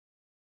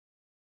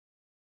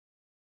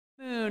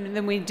Moon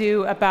than we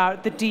do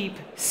about the deep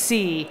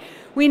sea.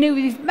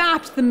 We've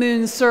mapped the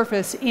moon's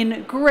surface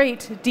in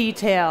great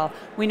detail.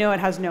 We know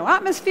it has no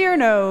atmosphere,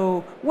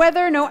 no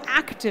weather, no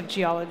active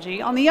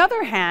geology. On the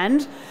other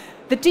hand,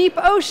 the deep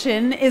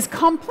ocean is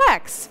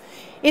complex.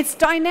 It's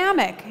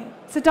dynamic.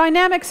 It's a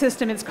dynamic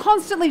system. It's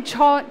constantly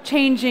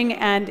changing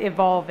and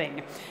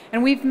evolving.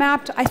 And we've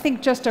mapped, I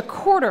think, just a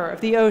quarter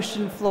of the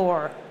ocean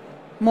floor.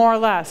 More or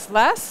less.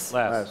 Less?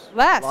 Less.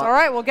 Less. All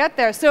right, we'll get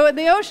there. So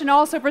the ocean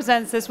also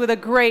presents us with a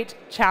great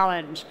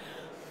challenge.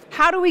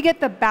 How do we get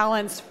the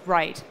balance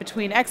right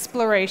between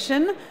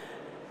exploration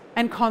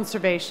and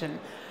conservation?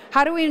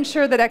 How do we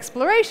ensure that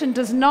exploration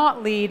does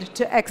not lead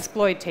to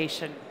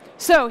exploitation?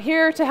 So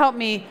here to help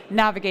me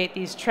navigate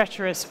these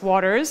treacherous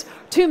waters,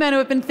 two men who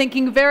have been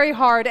thinking very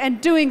hard and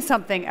doing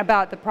something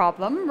about the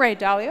problem. Ray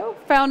Dalio,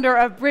 founder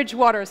of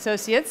Bridgewater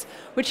Associates,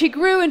 which he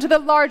grew into the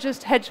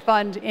largest hedge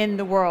fund in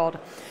the world.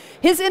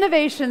 His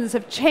innovations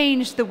have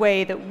changed the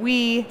way that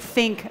we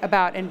think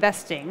about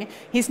investing.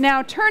 He's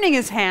now turning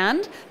his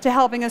hand to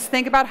helping us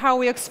think about how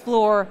we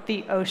explore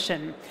the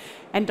ocean.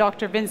 And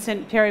Dr.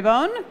 Vincent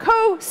Pieribone,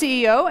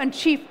 co-CEO and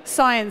Chief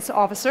Science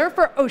Officer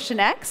for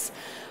OceanX,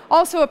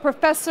 also a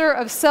professor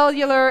of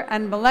cellular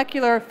and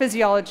molecular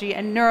physiology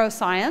and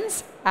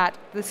neuroscience at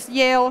the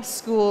Yale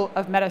School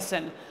of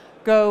Medicine.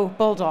 Go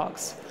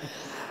Bulldogs.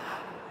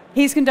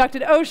 He's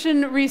conducted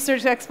ocean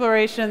research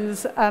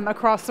explorations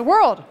across the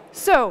world.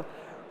 So,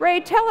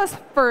 Ray, tell us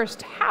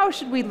first, how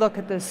should we look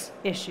at this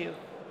issue?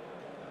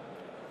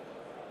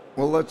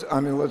 Well, let's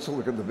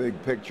look at the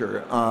big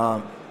picture.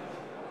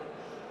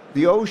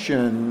 The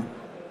ocean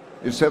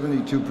is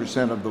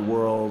 72% of the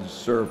world's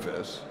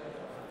surface,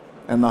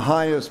 and the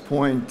highest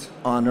point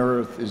on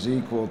Earth is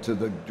equal to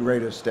the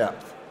greatest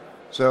depth.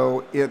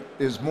 So it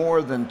is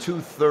more than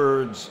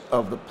 2/3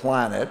 of the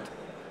planet.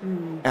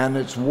 And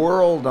its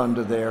world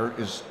under there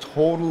is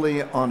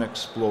totally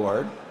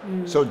unexplored.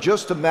 So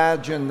just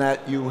imagine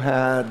that you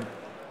had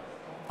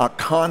a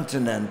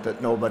continent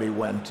that nobody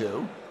went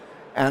to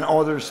and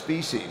other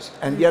species,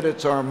 and yet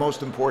it's our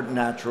most important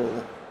natural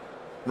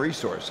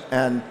resource.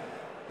 And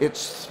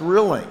it's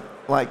thrilling.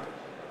 Like,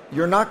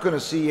 you're not going to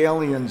see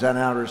aliens in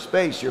outer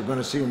space, you're going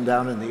to see them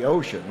down in the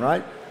ocean,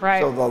 right? Right.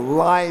 So the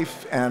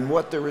life and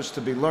what there is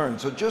to be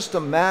learned. So just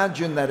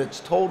imagine that it's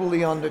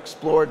totally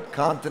unexplored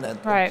continent,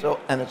 right.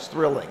 And it's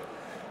thrilling.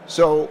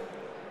 So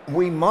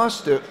we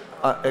must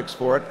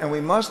explore it, and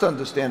we must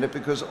understand it,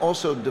 because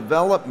also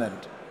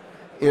development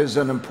is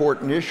an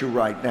important issue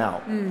right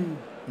now.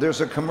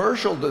 There's a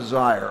commercial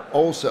desire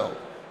also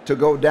to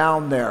go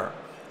down there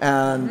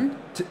and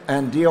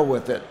and deal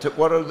with it.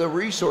 What are the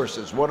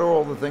resources? What are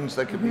all the things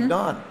that can be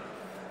done?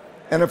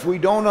 And if we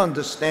don't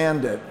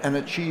understand it and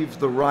achieve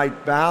the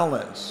right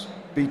balance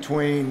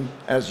between,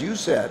 as you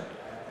said,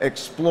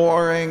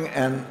 exploring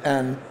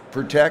and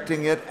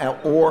protecting it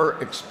or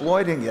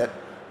exploiting it,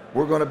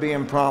 we're going to be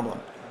in problem.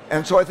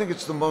 And so I think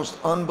it's the most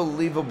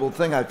unbelievable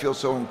thing. I feel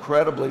so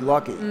incredibly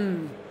lucky.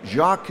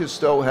 Jacques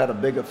Cousteau had a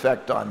big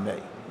effect on me,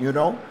 you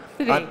know?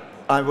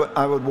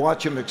 I would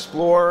watch him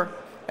explore,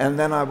 and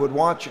then I would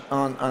watch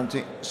on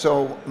TV.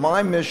 So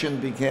my mission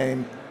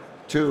became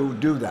to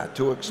do that,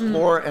 to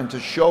explore and to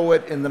show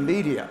it in the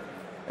media.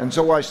 And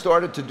so I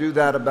started to do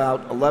that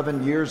about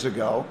 11 years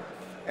ago.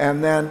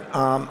 And then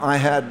I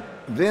had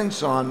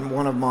Vince on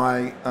one of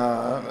my,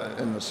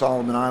 in the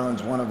Solomon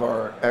Islands, one of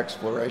our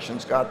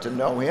explorations, got to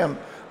know him.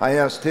 I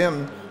asked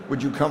him,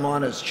 would you come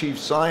on as chief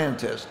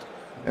scientist?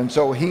 And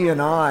so he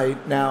and I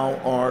now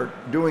are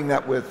doing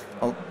that with,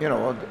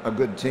 a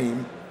good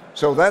team.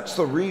 So that's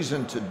the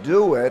reason to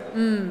do it.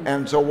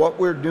 And so what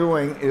we're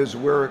doing is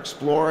we're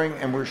exploring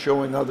and we're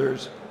showing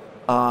others.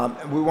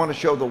 We want to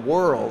show the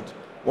world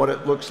what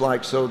it looks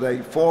like so they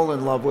fall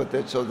in love with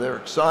it, so they're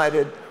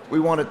excited. We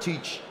want to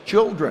teach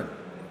children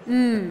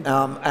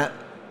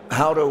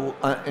how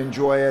to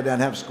enjoy it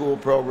and have school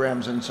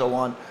programs and so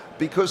on,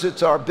 because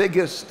it's our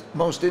biggest,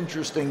 most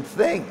interesting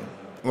thing.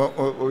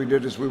 What we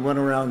did is we went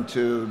around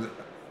to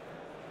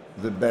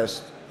the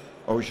best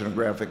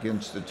oceanographic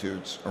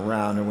institutes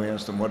around, and we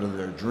asked them what are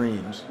their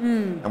dreams,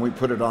 and we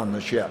put it on the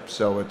ship,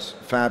 so it's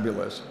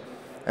fabulous.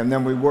 And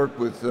then we worked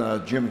with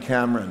Jim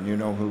Cameron, you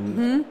know,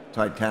 who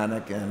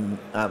Titanic and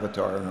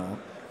Avatar and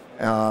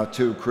all,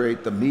 to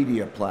create the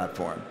media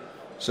platform,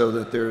 so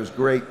that there's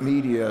great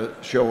media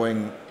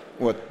showing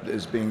what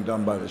is being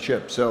done by the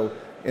ship. So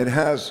it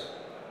has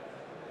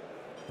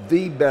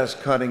the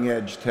best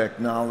cutting-edge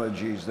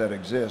technologies that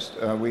exist.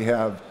 We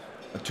have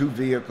 2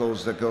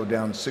 vehicles that go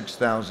down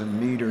 6,000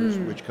 meters,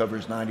 which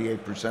covers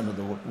 98% of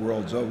the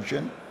world's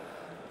ocean,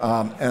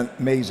 and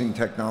amazing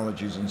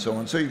technologies and so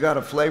on. So you got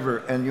a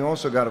flavor, and you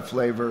also got a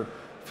flavor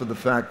for the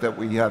fact that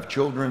we have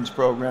children's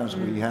programs,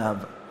 we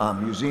have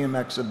museum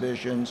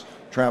exhibitions,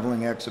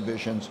 traveling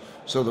exhibitions,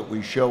 so that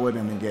we show it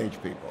and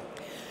engage people.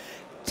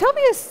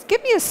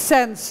 Give me a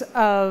sense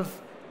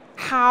of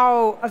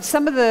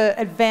some of the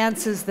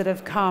advances that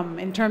have come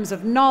in terms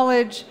of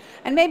knowledge,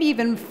 and maybe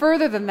even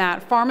further than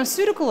that,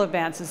 pharmaceutical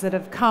advances that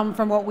have come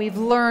from what we've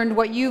learned,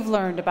 what you've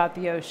learned about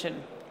the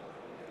ocean.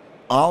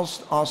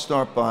 I'll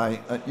start by,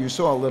 you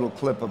saw a little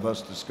clip of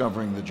us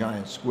discovering the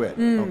giant squid.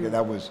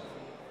 Okay,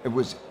 it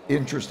was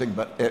interesting,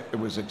 but it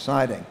was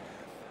exciting.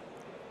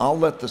 I'll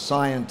let the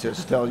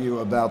scientists tell you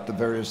about the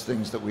various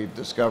things that we've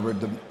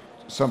discovered,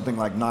 something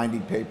like 90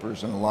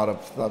 papers and a lot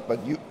of stuff,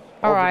 but you...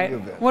 All right,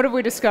 what have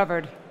we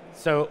discovered?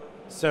 So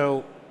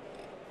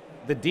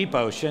the deep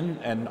ocean,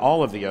 and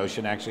all of the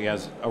ocean actually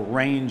has a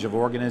range of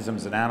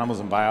organisms and animals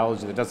and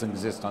biology that doesn't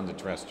exist on the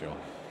terrestrial.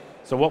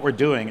 So what we're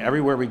doing,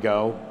 everywhere we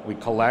go, we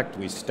collect,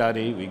 we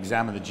study, we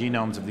examine the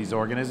genomes of these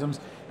organisms,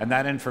 and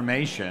that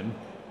information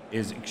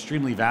is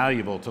extremely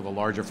valuable to the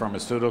larger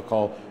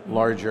pharmaceutical,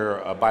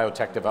 larger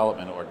biotech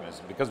development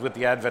organism. Because with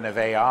the advent of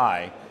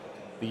AI,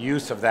 the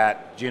use of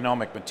that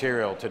genomic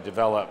material to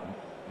develop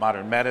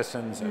modern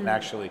medicines and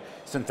actually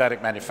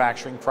synthetic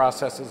manufacturing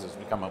processes has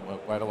become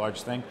quite a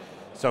large thing.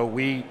 So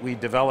we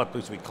develop,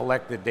 as we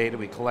collect the data,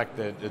 we collect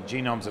the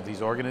genomes of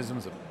these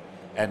organisms,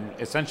 and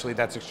essentially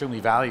that's extremely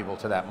valuable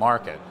to that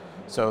market.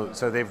 So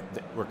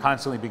we're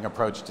constantly being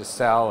approached to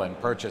sell and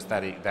purchase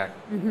that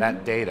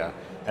data.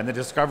 And the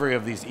discovery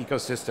of these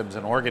ecosystems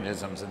and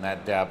organisms in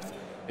that depth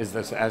is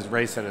this, as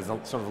Ray said, is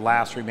the sort of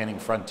last remaining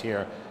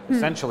frontier,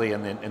 essentially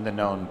in the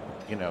known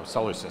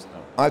solar system.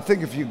 I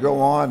think if you go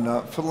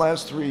on, for the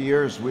last 3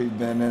 years we've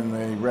been in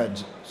the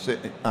Red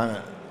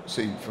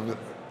Sea,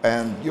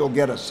 and you'll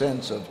get a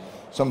sense of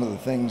some of the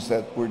things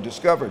that were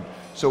discovered.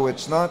 So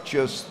it's not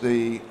just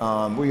we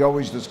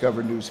always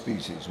discover new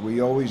species. We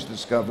always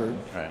discovered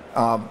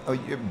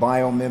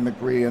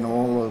biomimicry and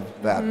all of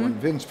that. When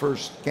Vince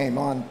first came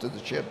on to the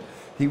ship,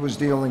 he was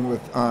dealing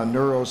with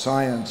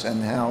neuroscience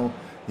and how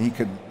he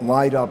could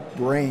light up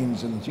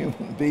brains and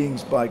human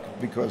beings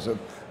because of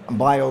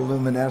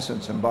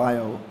bioluminescence and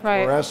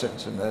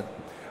biofluorescence and that.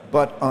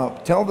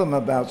 But tell them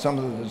about some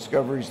of the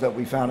discoveries that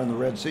we found in the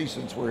Red Sea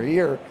since we're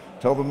here.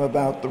 Tell them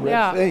about the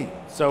Red Sea.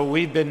 So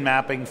we've been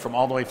mapping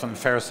all the way from the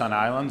Fairsun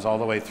Islands all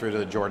the way through to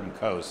the Jordan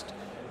coast.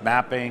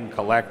 Mapping,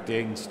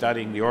 collecting,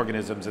 studying the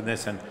organisms in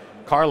this. And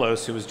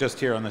Carlos, who was just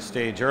here on the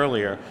stage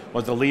earlier,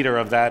 was the leader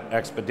of that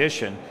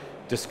expedition,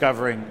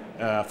 discovering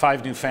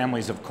 5 new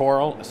families of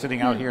coral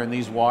sitting out here in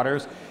these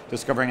waters,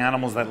 discovering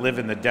animals that live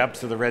in the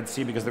depths of the Red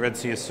Sea because the Red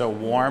Sea is so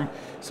warm.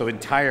 So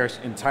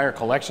entire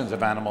collections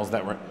of animals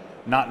that were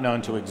not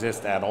known to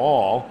exist at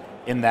all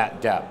in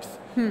that depth.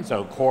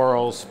 So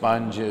corals,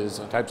 sponges,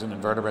 types of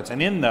invertebrates,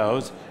 and in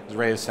those, as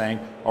Ray is saying,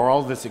 are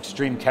all this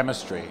extreme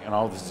chemistry and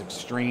all this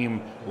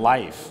extreme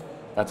life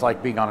that's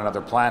like being on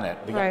another planet.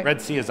 The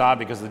Red Sea is odd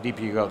because the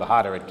deeper you go, the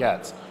hotter it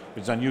gets,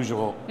 which is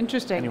unusual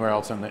anywhere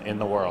else in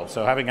the world.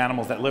 So having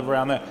animals that live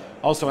around there,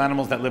 also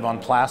animals that live on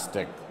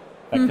plastic,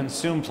 that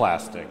consume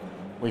plastic.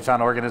 We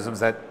found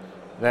organisms that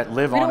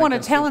live on. We don't want to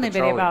tell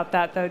anybody about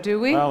that, though, do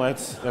we? Well,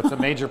 that's a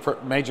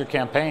major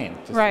campaign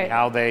to see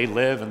how they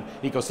live and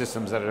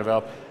ecosystems that are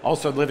developed.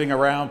 Also living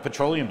around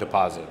petroleum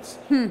deposits,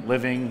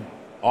 living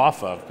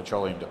off of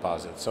petroleum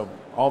deposits. So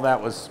all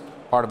that was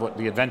part of what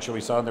the adventure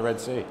we saw in the Red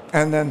Sea.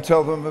 And then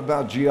tell them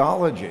about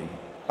geology.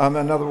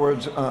 In other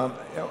words,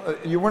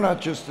 you were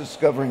not just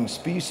discovering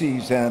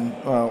species and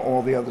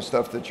all the other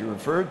stuff that you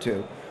referred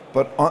to,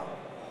 but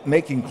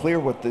making clear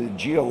what the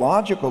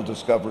geological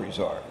discoveries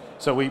are.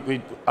 So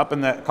we up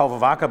in the Gulf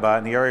of Aqaba,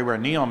 in the area where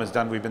NEOM is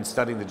done, we've been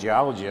studying the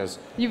geology. As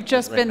you've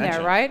just been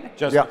there, right?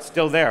 Just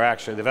still there,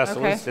 actually. The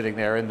vessel is sitting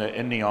there in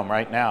NEOM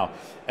right now,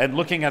 and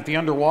looking at the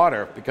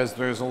underwater because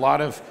there's a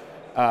lot of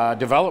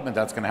development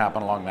that's going to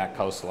happen along that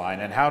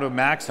coastline, and how to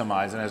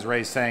maximize. And as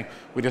Ray's saying,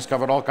 we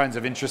discovered all kinds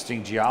of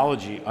interesting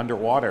geology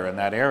underwater in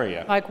that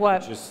area. Like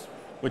what?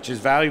 Which is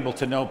valuable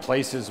to know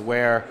places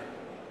where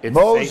it's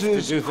Moses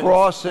safe to do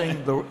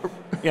crossing the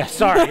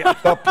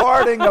the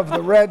parting of the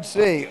Red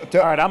Sea. All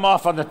right, I'm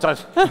off on the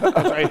touch.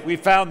 Right. We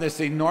found this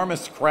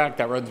enormous crack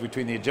that runs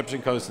between the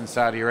Egyptian coast and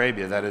Saudi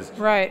Arabia that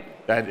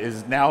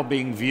is now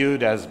being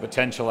viewed as a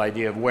potential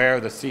idea of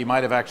where the sea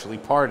might have actually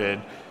parted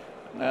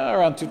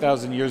around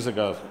 2,000 years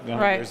ago.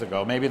 Years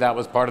ago. Maybe that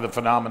was part of the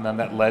phenomenon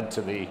that led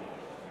to the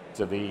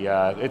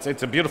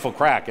it's a beautiful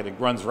crack, and it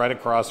runs right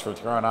across from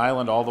Tehran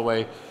Island all the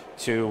way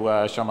to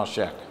Sharm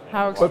el-Sheikh.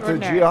 How extraordinary.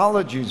 But the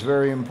geology is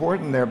very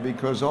important there,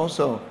 because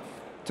also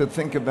to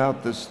think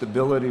about the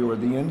stability or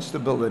the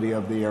instability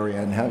of the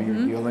area and how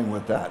you're dealing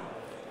with that.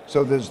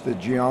 So there's the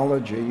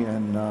geology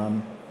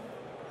and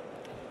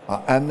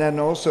then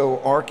also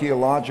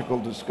archaeological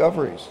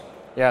discoveries.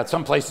 Yeah,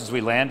 some places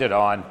we landed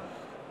on,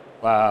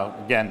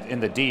 again, in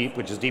the deep,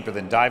 which is deeper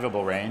than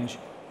diveable range,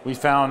 we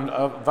found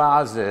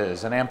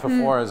vases and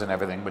amphiboras and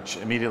everything, which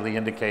immediately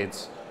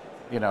indicates,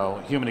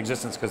 human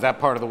existence, because that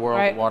part of the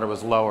world, the water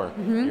was lower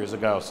years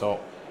ago.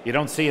 So you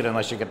don't see it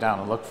unless you get down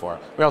and look for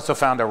it. We also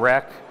found a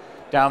wreck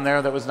down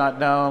there that was not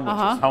known, which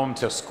is home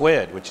to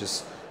squid, which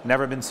has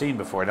never been seen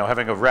before.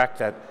 Having a wreck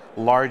that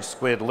large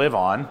squid live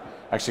on.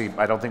 Actually,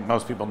 I don't think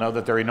most people know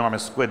that there are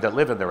enormous squid that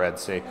live in the Red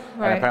Sea.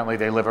 And apparently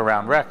they live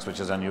around wrecks,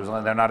 which is unusual,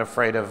 and they're not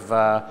afraid of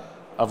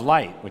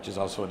light, which is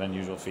also an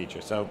unusual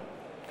feature. So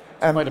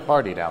it's quite a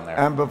party down there.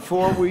 And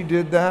before we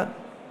did that,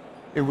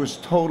 it was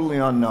totally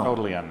unknown.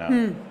 Totally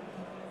unknown.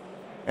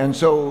 And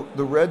so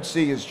the Red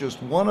Sea is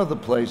just one of the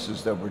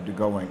places that we're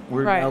going.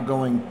 We're Right. now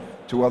going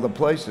to other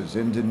places,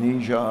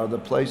 Indonesia, other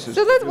places.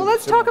 So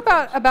let's talk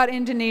similar about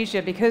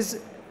Indonesia, because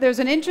there's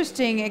an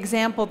interesting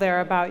example there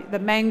about the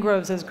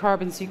mangroves as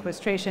carbon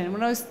sequestration. And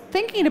when I was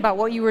thinking about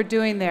what you were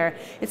doing there,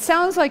 it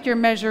sounds like you're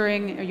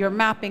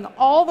mapping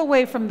all the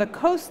way from the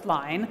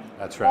coastline,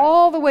 That's right,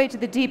 all the way to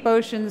the deep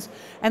oceans,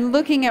 and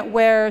looking at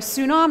where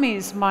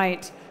tsunamis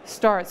might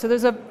start. So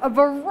there's a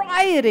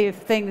variety of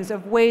things,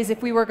 of ways,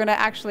 if we were going to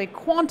actually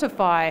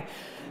quantify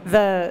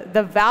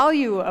the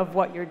value of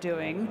what you're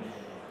doing,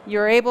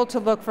 you're able to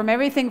look from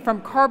everything from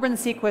carbon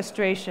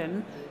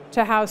sequestration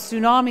to how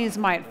tsunamis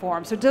might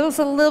form. So tell us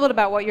a little bit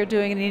about what you're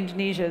doing in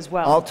Indonesia as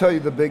well. I'll tell you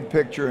the big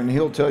picture, and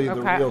he'll tell you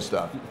the real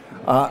stuff.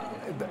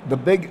 The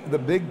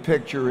big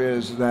picture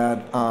is that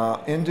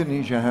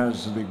Indonesia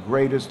has the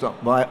greatest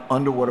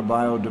underwater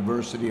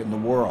biodiversity in the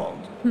world,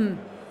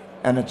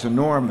 and it's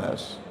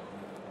enormous,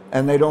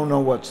 and they don't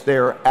know what's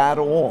there at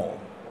all.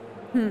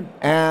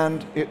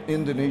 And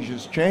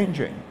Indonesia's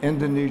changing.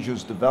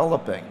 Indonesia's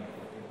developing.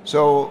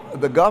 So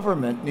the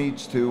government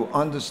needs to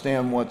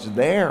understand what's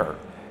there,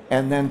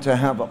 and then to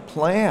have a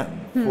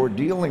plan for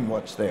dealing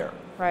what's there.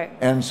 Right.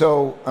 And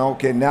so,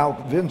 okay, now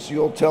Vince,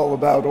 you'll tell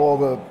about all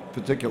the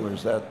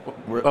particulars that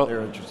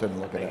they're interested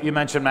in looking at. You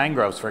mentioned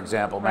mangroves, for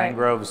example. Right.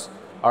 Mangroves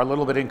are a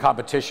little bit in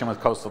competition with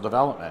coastal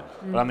development.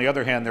 But on the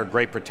other hand, they're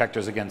great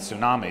protectors against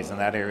tsunamis, and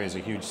that area is a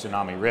huge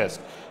tsunami risk.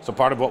 So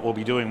part of what we'll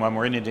be doing when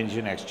we're in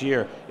Indonesia next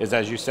year is,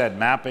 as you said,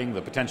 mapping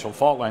the potential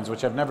fault lines,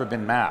 which have never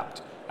been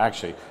mapped.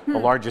 Actually, the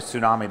largest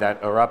tsunami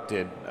that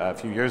erupted a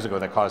few years ago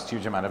that caused a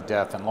huge amount of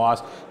death and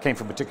loss came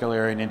from a particular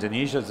area in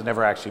Indonesia. It's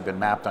never actually been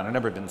mapped on, it's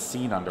never been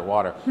seen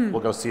underwater. We'll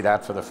go see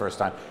that for the first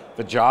time.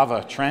 The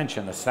Java Trench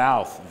in the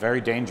south,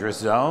 very dangerous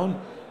zone.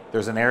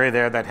 There's an area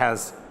there that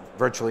has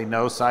virtually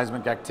no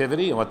seismic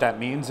activity, and what that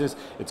means is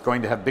it's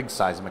going to have big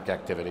seismic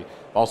activity.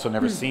 Also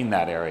never seen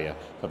that area.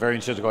 So very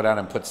interested to go down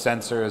and put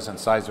sensors and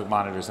seismic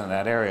monitors in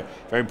that area.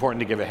 Very important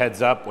to give a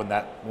heads up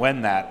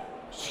when that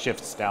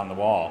shifts down the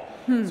wall.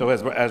 So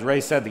as Ray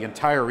said, the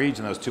entire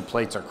region, those two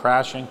plates are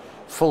crashing,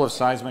 full of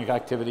seismic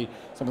activity,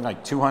 something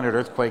like 200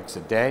 earthquakes a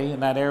day in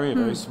that area,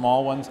 very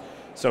small ones.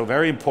 So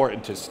very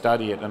important to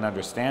study it and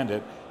understand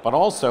it, but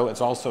also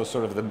it's also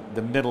sort of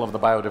the middle of the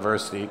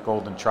biodiversity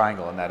golden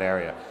triangle in that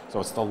area.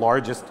 So it's the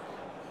largest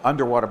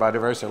underwater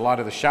biodiversity. A lot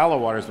of the shallow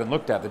water has been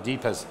looked at, the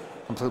deep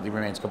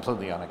remains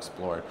completely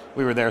unexplored.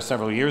 We were there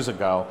several years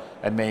ago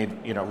and made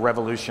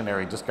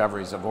revolutionary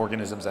discoveries of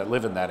organisms that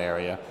live in that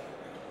area.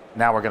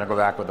 Now we're going to go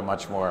back with a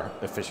much more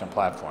efficient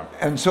platform.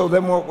 And so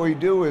then what we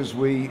do is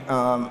we,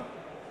 I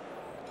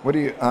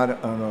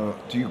don't know,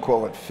 do you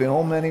call it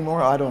film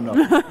anymore? I don't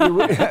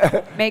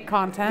know. Make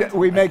content.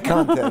 We make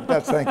content.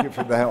 Thank you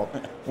for the help.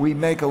 We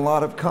make a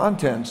lot of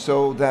content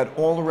so that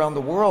all around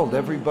the world,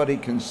 everybody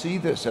can see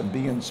this and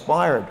be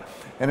inspired.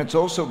 And it's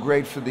also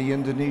great for the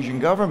Indonesian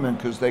government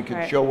because they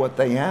can show what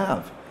they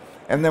have.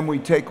 And then we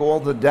take all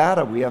the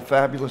data, we have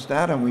fabulous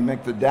data, and we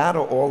make the data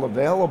all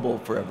available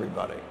for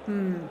everybody.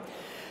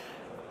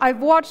 I've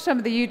watched some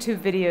of the YouTube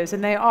videos,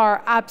 and they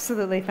are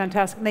absolutely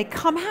fantastic. And they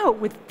come out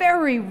with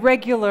very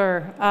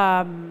regular,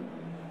 on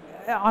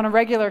a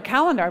regular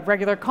calendar,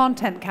 regular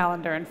content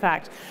calendar, in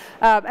fact.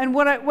 And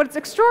what's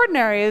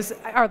extraordinary is,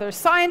 are there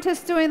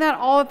scientists doing that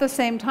all at the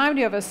same time? Do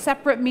you have a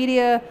separate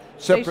media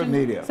Separate station?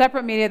 media.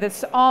 Separate media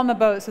that's on the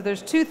boat. So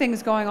there's two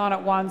things going on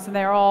at once, and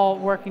they're all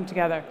working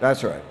together.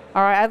 That's right.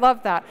 All right, I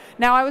love that.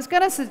 Now, I was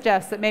going to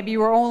suggest that maybe you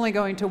were only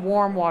going to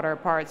warm water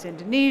parts,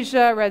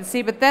 Indonesia, Red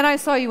Sea, but then I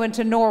saw you went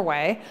to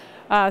Norway.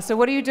 So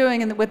what are you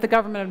doing with the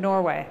government of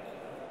Norway?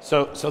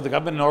 So the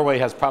government of Norway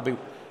has probably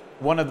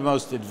one of the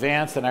most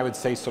advanced and I would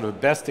say sort of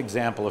best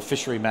example of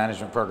fishery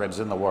management programs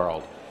in the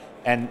world.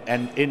 And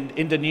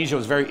Indonesia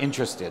was very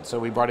interested. So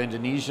we brought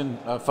Indonesian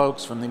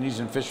folks from the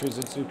Indonesian Fisheries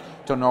Institute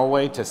to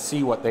Norway to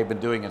see what they've been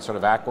doing in sort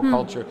of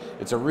aquaculture.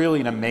 It's really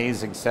an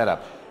amazing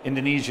setup.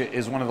 Indonesia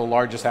is one of the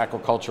largest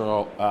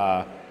aquacultural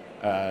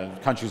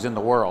countries in the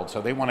world.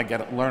 So they want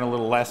to learn a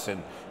little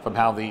lesson from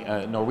how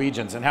the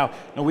Norwegians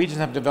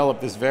have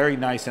developed this very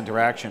nice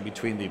interaction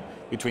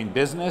between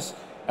business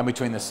and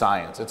between the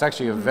science. It's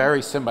actually a very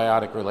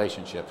symbiotic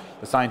relationship.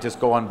 The scientists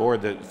go on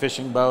board the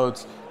fishing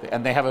boats,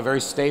 and they have a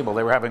very stable,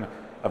 they were having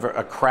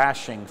a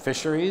crashing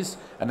fisheries,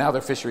 and now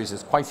their fisheries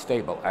is quite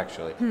stable,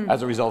 actually,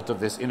 as a result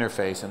of this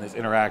interface and this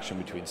interaction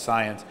between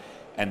science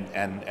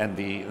and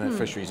the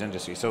fisheries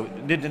industry. So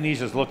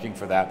Indonesia is looking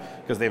for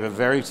that because they have a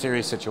very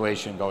serious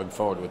situation going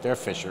forward with their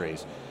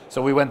fisheries.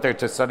 So we went there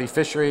to study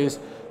fisheries,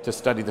 to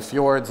study the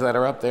fjords that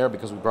are up there,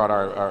 because we brought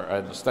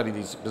study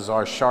these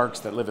bizarre sharks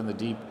that live in the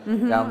deep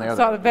down there. I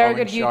saw a very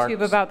good sharks.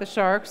 YouTube about the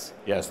sharks.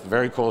 Yes,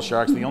 very cool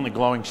sharks. The only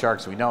glowing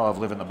sharks we know of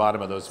live in the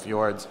bottom of those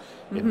fjords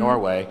in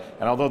Norway.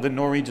 And although the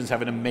Norwegians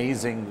have an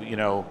amazing,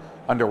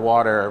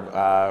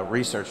 underwater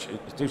research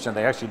institution,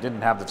 they actually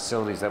didn't have the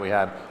facilities that we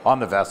had on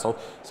the vessel.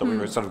 So we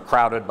were sort of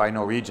crowded by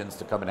Norwegians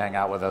to come and hang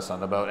out with us on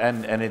the boat,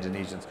 and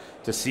Indonesians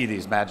to see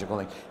these magical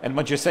things. And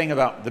what you're saying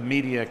about the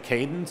media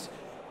cadence,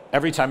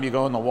 every time you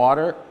go in the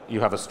water, you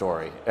have a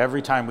story.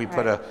 Every time we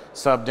put a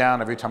sub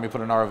down, every time we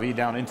put an ROV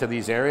down into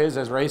these areas,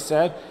 as Ray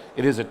said,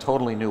 it is a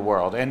totally new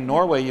world. And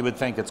Norway, you would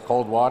think it's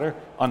cold water.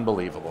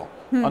 Unbelievable.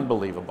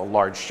 Unbelievable.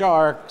 Large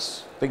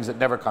sharks, things that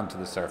never come to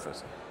the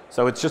surface.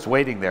 So it's just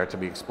waiting there to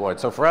be explored.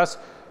 So for us,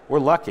 we're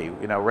lucky.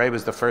 You know, Ray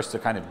was the first to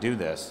kind of do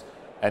this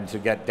and to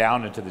get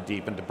down into the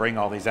deep and to bring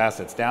all these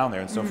assets down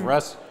there. And so for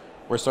us,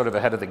 we're sort of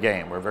ahead of the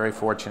game. We're very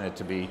fortunate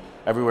to be,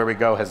 everywhere we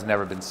go has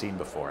never been seen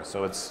before.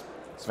 So it's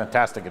a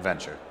fantastic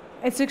adventure.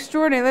 It's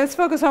extraordinary. Let's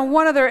focus on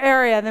one other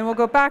area, and then we'll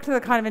go back to the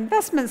kind of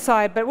investment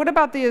side. But what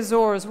about the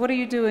Azores? What are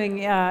you doing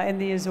in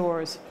the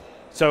Azores?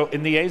 So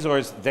in the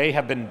Azores, they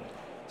have been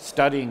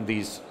studying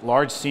these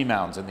large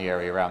seamounds in the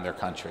area around their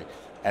country.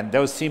 And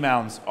those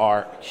seamounds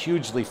are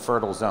hugely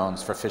fertile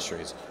zones for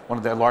fisheries. One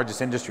of the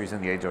largest industries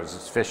in the Azores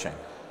is fishing.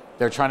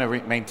 They're trying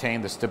to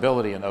maintain the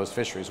stability in those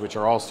fisheries, which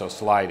are also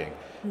sliding.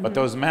 But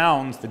those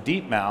mounds, the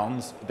deep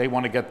mounds, they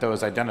want to get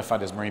those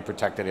identified as marine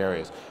protected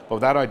areas. But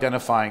without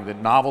identifying the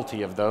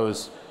novelty of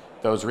those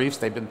reefs,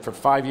 for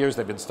 5 years,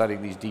 they've been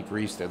studying these deep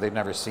reefs there. They've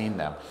never seen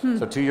them.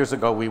 So 2 years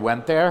ago, we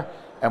went there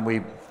and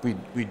we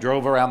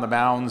drove around the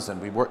mounds and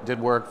we did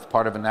work,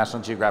 part of a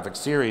National Geographic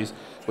series.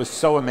 It was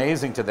so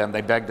amazing to them,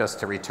 they begged us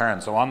to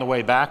return. So on the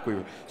way back, we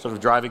were sort of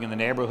driving in the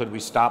neighborhood, we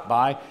stopped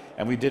by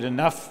and we did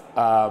enough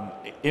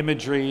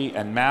imagery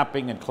and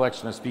mapping and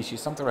collection of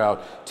species, something around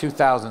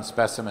 2,000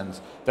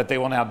 specimens, that they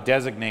will now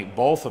designate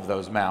both of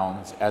those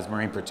mounds as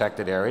marine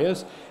protected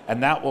areas.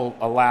 And that will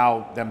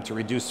allow them to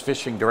reduce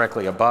fishing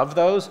directly above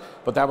those,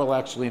 but that will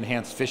actually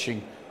enhance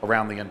fishing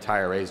around the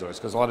entire Azores,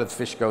 because a lot of the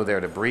fish go there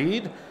to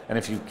breed, and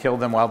if you kill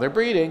them while they're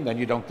breeding, then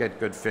you don't get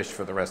good fish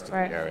for the rest of the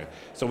area.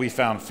 So we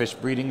found fish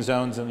breeding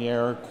zones in the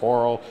area,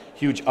 coral,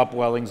 huge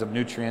upwellings of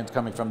nutrients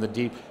coming from the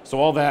deep. So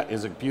all that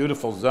is a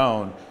beautiful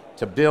zone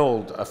to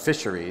build a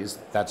fisheries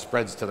that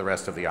spreads to the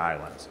rest of the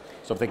islands.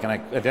 So if they can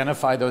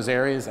identify those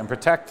areas and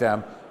protect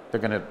them,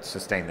 they're going to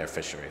sustain their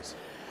fisheries.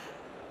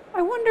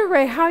 I wonder,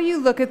 Ray, how you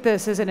look at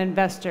this as an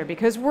investor,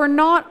 because we're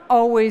not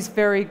always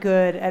very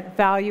good at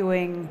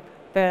valuing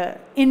the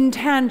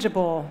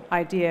intangible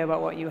idea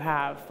about what you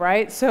have,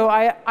 right? So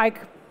I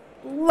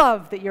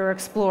love that you're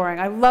exploring.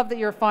 I love that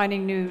you're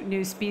finding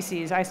new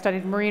species. I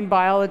studied marine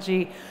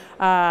biology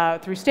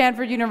through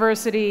Stanford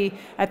University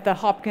at the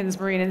Hopkins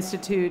Marine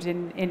Institute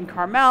in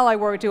Carmel.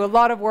 I do a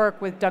lot of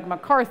work with Doug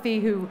McCarthy,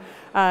 who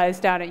is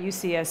down at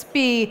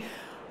UCSB.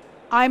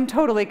 I'm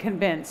totally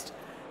convinced.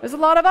 There's a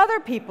lot of other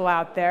people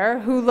out there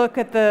who look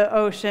at the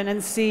ocean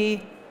and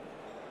see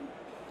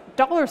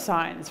dollar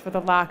signs, for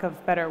the lack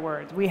of better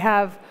words. We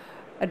have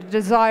a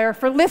desire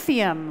for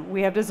lithium.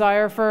 We have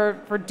desire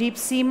for deep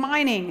sea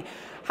mining.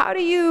 How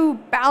do you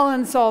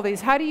balance all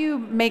these? How do you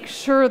make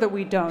sure that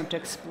we don't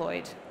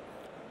exploit?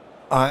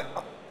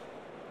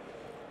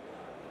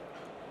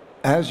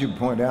 As you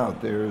point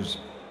out, there's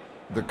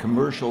the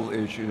commercial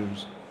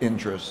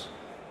interests,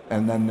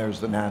 and then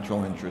there's the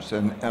natural interests.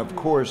 And of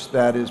course,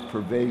 that is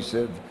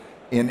pervasive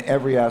in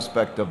every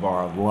aspect of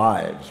our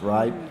lives,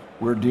 right?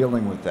 We're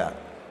dealing with that.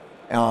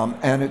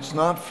 And it's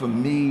not for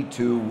me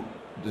to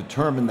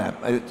determine that.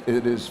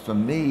 It is for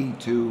me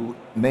to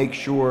make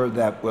sure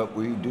that what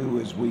we do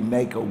is we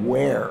make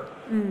aware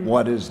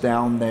what is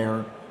down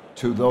there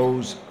to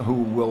those who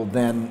will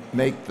then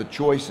make the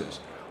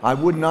choices. I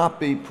would not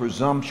be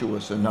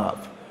presumptuous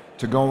enough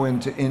to go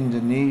into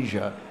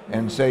Indonesia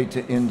and say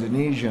to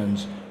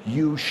Indonesians,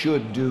 you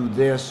should do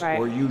this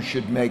or you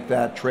should make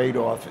that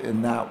trade-off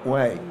in that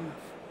way.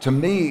 To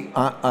me,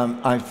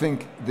 I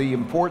think the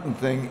important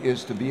thing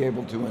is to be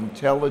able to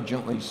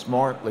intelligently,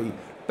 smartly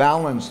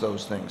balance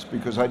those things,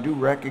 because I do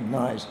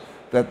recognize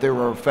that there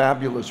are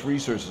fabulous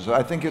resources.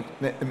 I think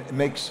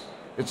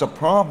it's a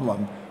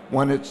problem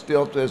when it's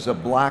dealt as a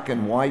black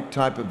and white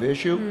type of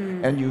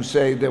issue, and you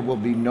say there will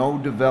be no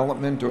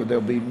development, or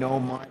there'll be no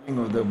mining,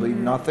 or there'll be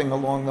nothing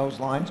along those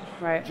lines.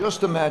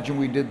 Just imagine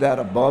we did that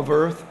above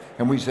Earth,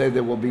 and we say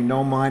there will be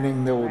no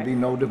mining, there will be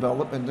no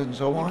development, and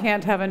so on. You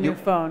can't have a new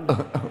phone.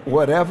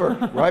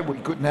 Whatever, right? We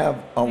couldn't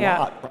have a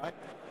lot, right?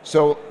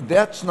 So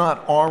that's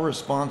not our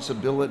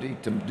responsibility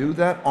to do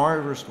that. Our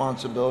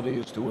responsibility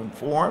is to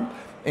inform,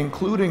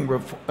 including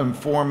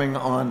informing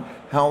on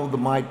how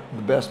the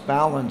best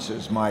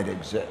balances might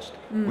exist.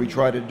 We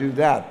try to do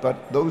that,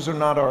 but those are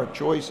not our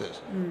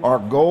choices. Our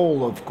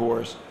goal, of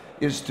course,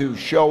 is to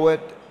show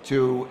it,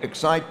 to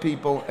excite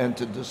people, and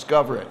to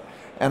discover it.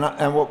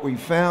 And what we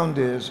found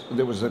is,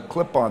 there was a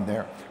clip on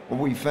there, what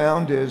we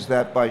found is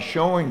that by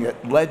showing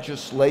it,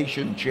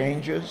 legislation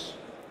changes.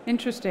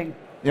 Interesting.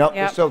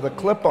 Yep. So the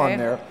clip on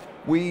there,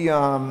 we,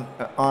 on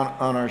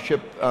our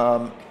ship,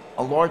 a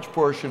large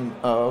portion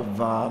of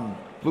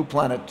Blue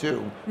Planet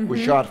 2 was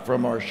shot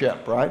from our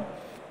ship, right?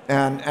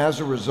 And as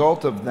a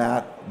result of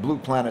that, Blue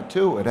Planet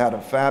 2, it had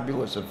a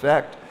fabulous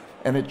effect,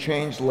 and it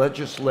changed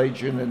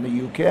legislation in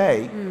the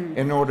UK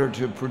in order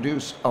to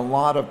produce a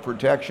lot of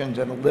protections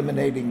and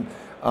eliminating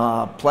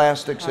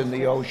plastics in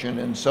the ocean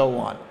and so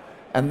on.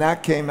 And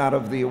that came out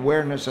of the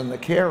awareness and the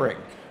caring.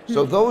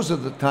 So those are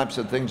the types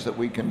of things that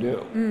we can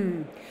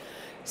do.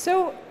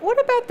 So what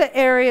about the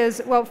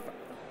areas, well,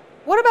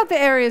 What about the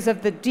areas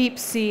of the deep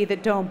sea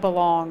that don't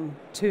belong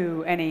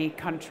to any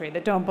country,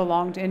 that don't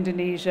belong to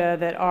Indonesia,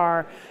 that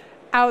are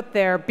out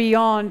there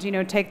beyond,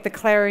 take the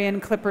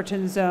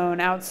Clarion-Clipperton zone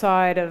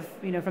outside of,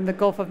 from the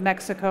Gulf of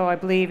Mexico, I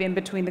believe, in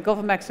between the Gulf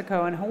of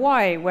Mexico and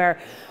Hawaii, where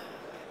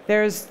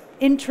there's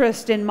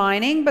interest in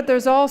mining, but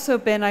there's also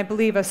been, I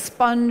believe, a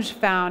sponge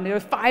found.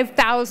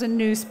 5,000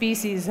 new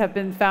species have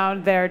been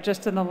found there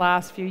just in the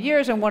last few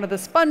years, and one of the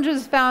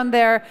sponges found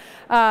there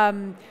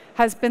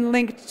has been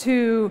linked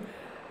to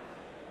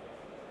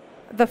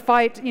the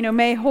fight,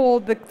 may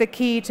hold the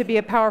key to be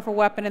a powerful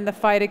weapon in the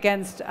fight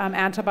against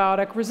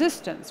antibiotic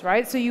resistance,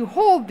 right? So you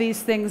hold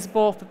these things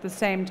both at the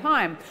same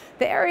time.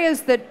 The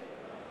areas that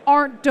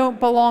don't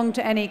belong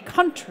to any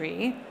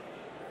country,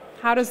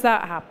 how does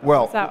that happen?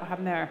 Well, how does that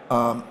happen there?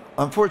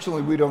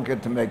 Unfortunately, we don't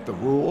get to make the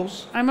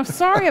rules. I'm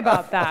sorry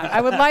about that. I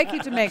would like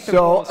you to make the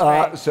rules,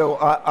 Ray. So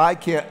I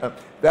can't,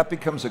 that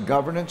becomes a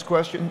governance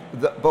question,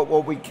 but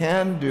what we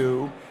can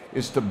do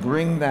is to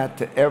bring that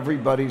to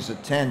everybody's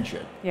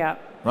attention. Yeah.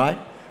 Right?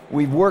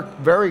 We've worked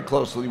very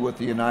closely with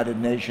the United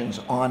Nations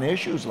on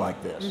issues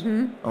like this,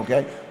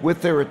 okay?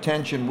 With their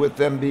attention, with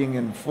them being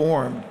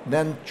informed,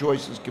 then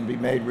choices can be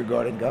made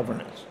regarding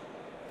governance.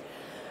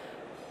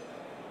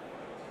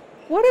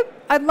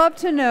 I'd love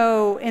to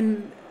know,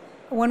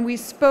 when we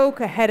spoke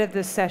ahead of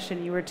this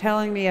session, you were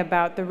telling me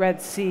about the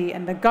Red Sea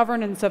and the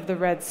governance of the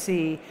Red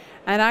Sea,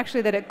 and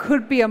actually that it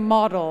could be a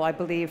model, I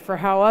believe, for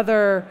how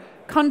other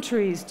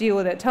countries deal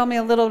with it. Tell me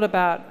a little bit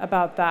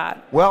about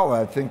that. Well,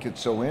 I think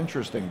it's so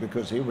interesting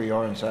because here we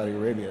are in Saudi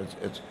Arabia.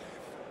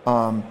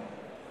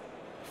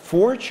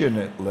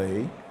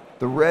 Fortunately,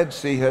 the Red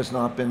Sea has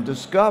not been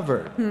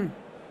discovered.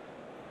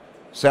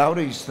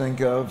 Saudis think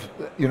of,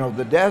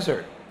 the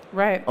desert.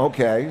 Right.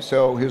 Okay,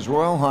 so His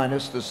Royal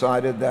Highness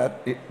decided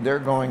that they're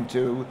going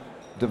to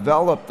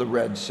develop the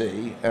Red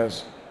Sea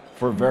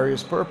for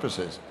various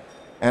purposes.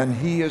 And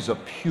he is a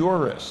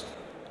purist.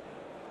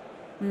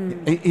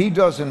 He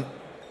doesn't,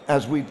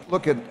 as we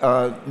look at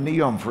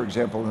NEOM, for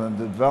example, and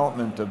the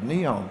development of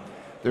NEOM,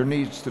 there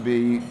needs to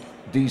be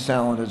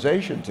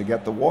desalinization to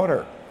get the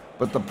water.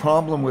 But the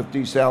problem with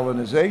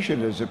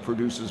desalinization is it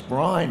produces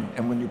brine,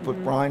 and when you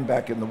put brine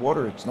back in the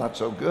water, it's not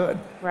so good.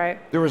 Right.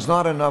 There is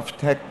not enough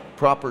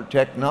proper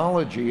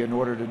technology in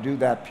order to do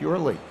that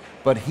purely.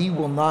 But he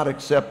will not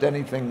accept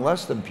anything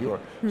less than pure.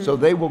 So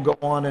they will go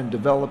on and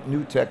develop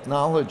new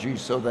technology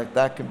so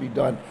that can be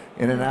done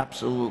in an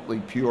absolutely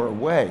pure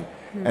way.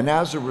 And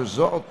as a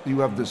result, you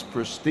have this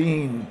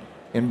pristine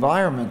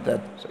environment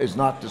that is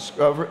not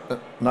discovered,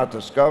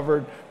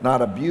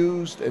 not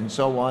abused, and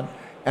so on.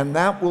 And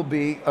that will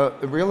be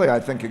really, I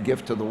think, a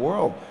gift to the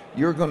world.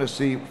 You're going to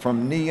see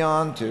from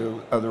NEOM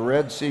to the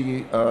Red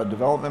Sea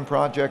Development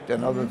Project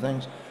and other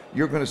things,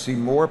 you're going to see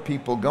more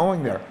people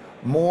going there,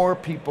 more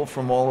people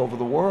from all over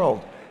the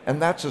world. And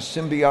that's a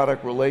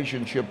symbiotic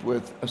relationship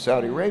with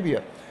Saudi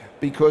Arabia,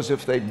 because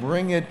if they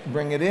bring it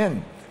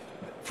in,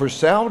 for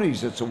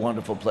Saudis, it's a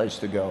wonderful place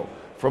to go.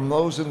 From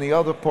those in the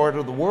other part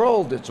of the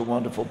world, it's a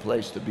wonderful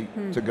place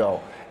to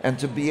go. And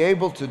to be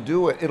able to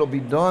do it, it'll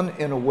be done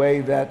in a way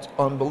that's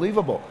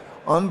unbelievable.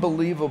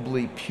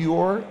 Unbelievably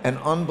pure and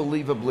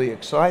unbelievably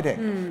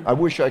exciting. I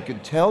wish I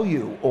could tell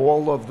you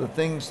all of the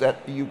things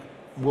that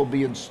will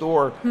be in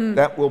store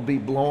that will be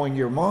blowing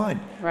your mind.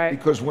 Right.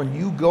 Because when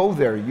you go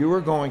there, you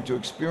are going to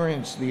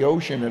experience the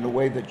ocean in a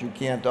way that you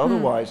can't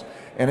otherwise,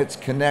 and it's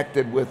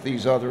connected with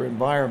these other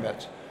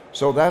environments.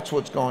 So that's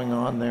what's going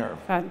on there.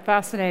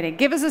 Fascinating.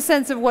 Give us a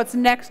sense of what's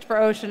next for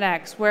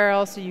OceanX. Where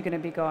else are you going to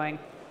be going?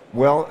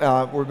 Well,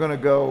 we're going to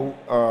go,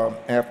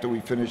 after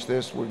we finish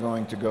this, we're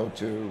going to go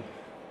to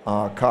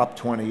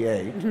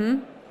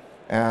COP28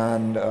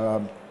 and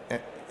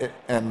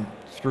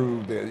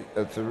through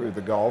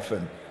the Gulf,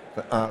 and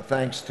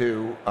thanks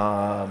to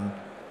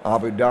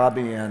Abu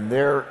Dhabi and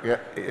their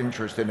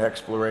interest in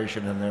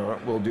exploration,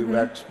 and we'll do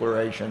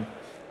exploration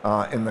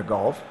in the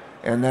Gulf.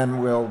 And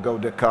then we'll go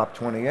to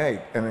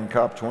COP28. And in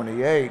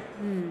COP28,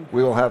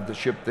 we'll have the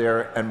ship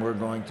there, and we're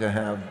going to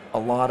have a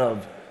lot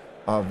of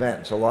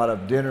events, a lot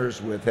of dinners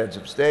with heads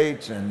of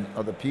states and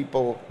other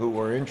people who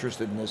are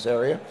interested in this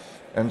area.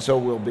 And so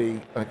we'll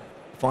be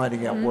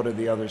finding out what are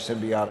the other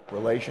symbiotic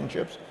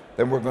relationships.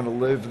 Then we're going to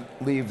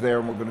leave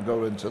there, and we're going to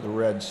go into the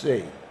Red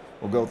Sea.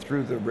 We'll go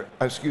through the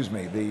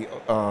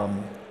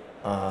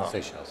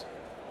Seychelles.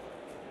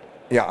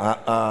 Yeah,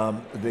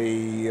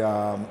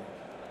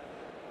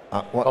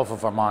 Gulf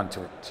of Oman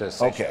to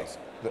Seychelles.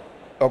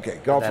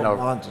 Okay, Gulf of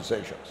Oman to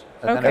Seychelles.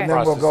 Okay. And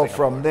then we'll go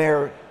from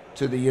there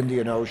to the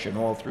Indian Ocean,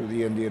 all through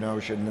the Indian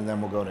Ocean, and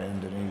then we'll go to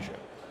Indonesia.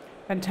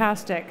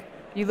 Fantastic.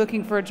 You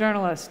looking for a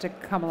journalist to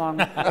come along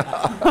with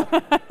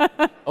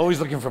that? Always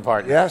looking for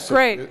partners. Yes.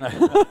 Great.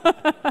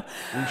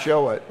 We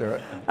show it.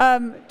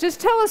 Just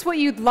tell us what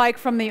you'd like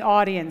from the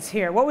audience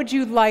here. What would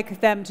you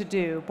like them to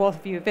do, both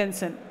of you?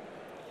 Vincent.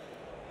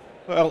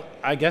 Well,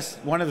 I guess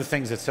one of the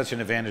things that's such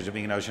an advantage of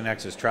being an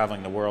OceanX is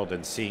traveling the world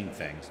and seeing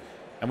things.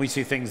 And we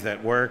see things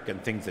that work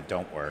and things that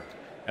don't work.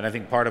 And I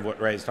think part of what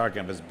Ray is talking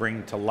about is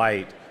bring to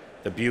light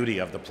the beauty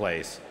of the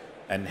place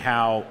and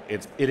how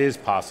it is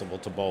possible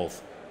to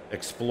both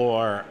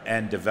explore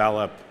and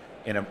develop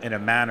in a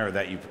manner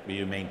that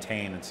you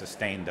maintain and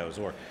sustain those,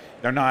 or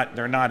they're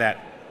not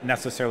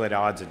necessarily at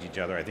odds with each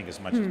other, I think, as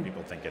much as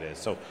people think it is.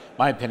 So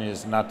my opinion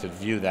is not to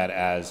view that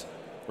as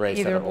race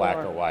Either or black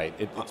or. or white.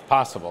 It's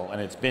possible,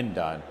 and it's been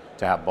done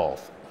to have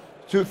both.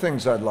 Two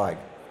things I'd like.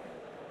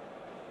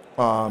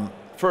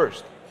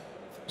 First,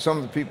 some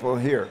of the people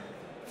here,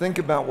 think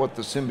about what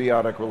the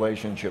symbiotic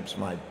relationships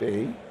might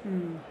be.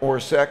 Or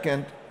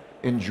second,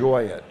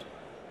 enjoy it.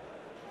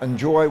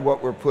 Enjoy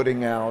what we're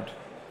putting out.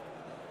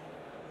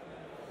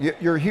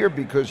 You're here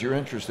because you're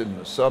interested in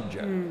the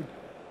subject,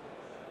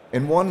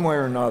 in one way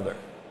or another.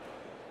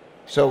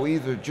 So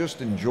either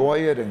just enjoy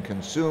it and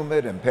consume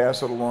it and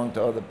pass it along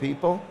to other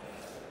people,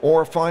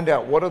 or find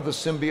out what are the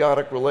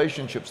symbiotic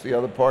relationships, the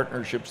other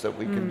partnerships that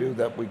we can do,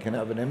 that we can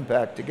have an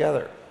impact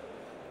together.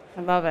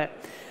 I love it.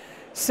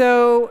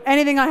 So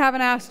anything I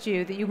haven't asked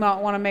you that you might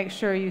want to make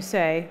sure you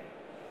say?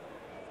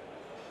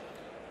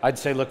 I'd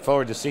say look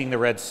forward to seeing the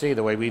Red Sea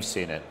the way we've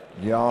seen it.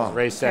 Yeah. As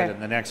Ray said, in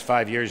the next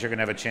 5 years, you're going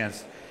to have a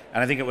chance.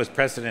 And I think it was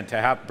precedent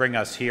to bring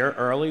us here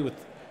early,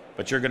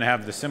 but you're going to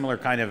have the similar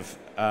kind of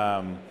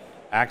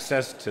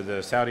access to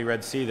the Saudi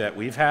Red Sea that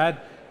we've had.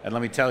 And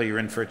let me tell you, you're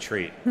in for a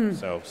treat.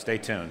 So stay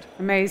tuned.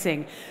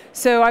 Amazing.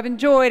 So I've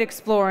enjoyed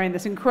exploring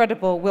this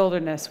incredible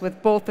wilderness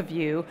with both of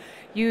you.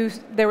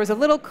 There was a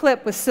little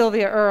clip with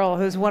Sylvia Earle,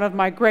 who's one of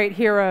my great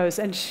heroes,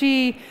 and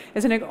she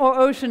is an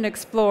ocean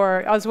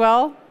explorer as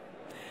well.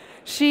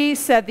 She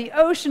said, "The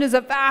ocean is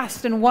a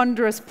vast and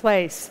wondrous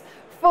place,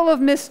 full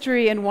of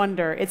mystery and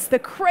wonder. It's the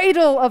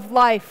cradle of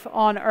life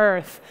on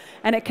Earth,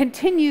 and it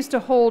continues to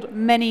hold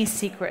many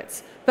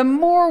secrets. The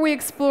more we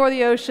explore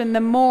the ocean, the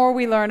more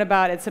we learn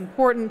about its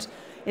importance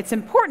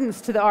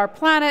to our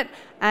planet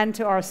and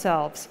to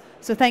ourselves."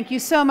 So thank you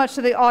so much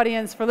to the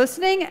audience for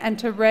listening, and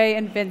to Ray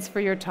and Vince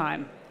for your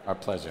time. Our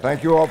pleasure.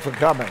 Thank you all for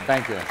coming.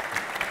 Thank you.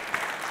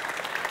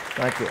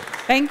 Thank you.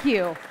 Thank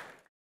you.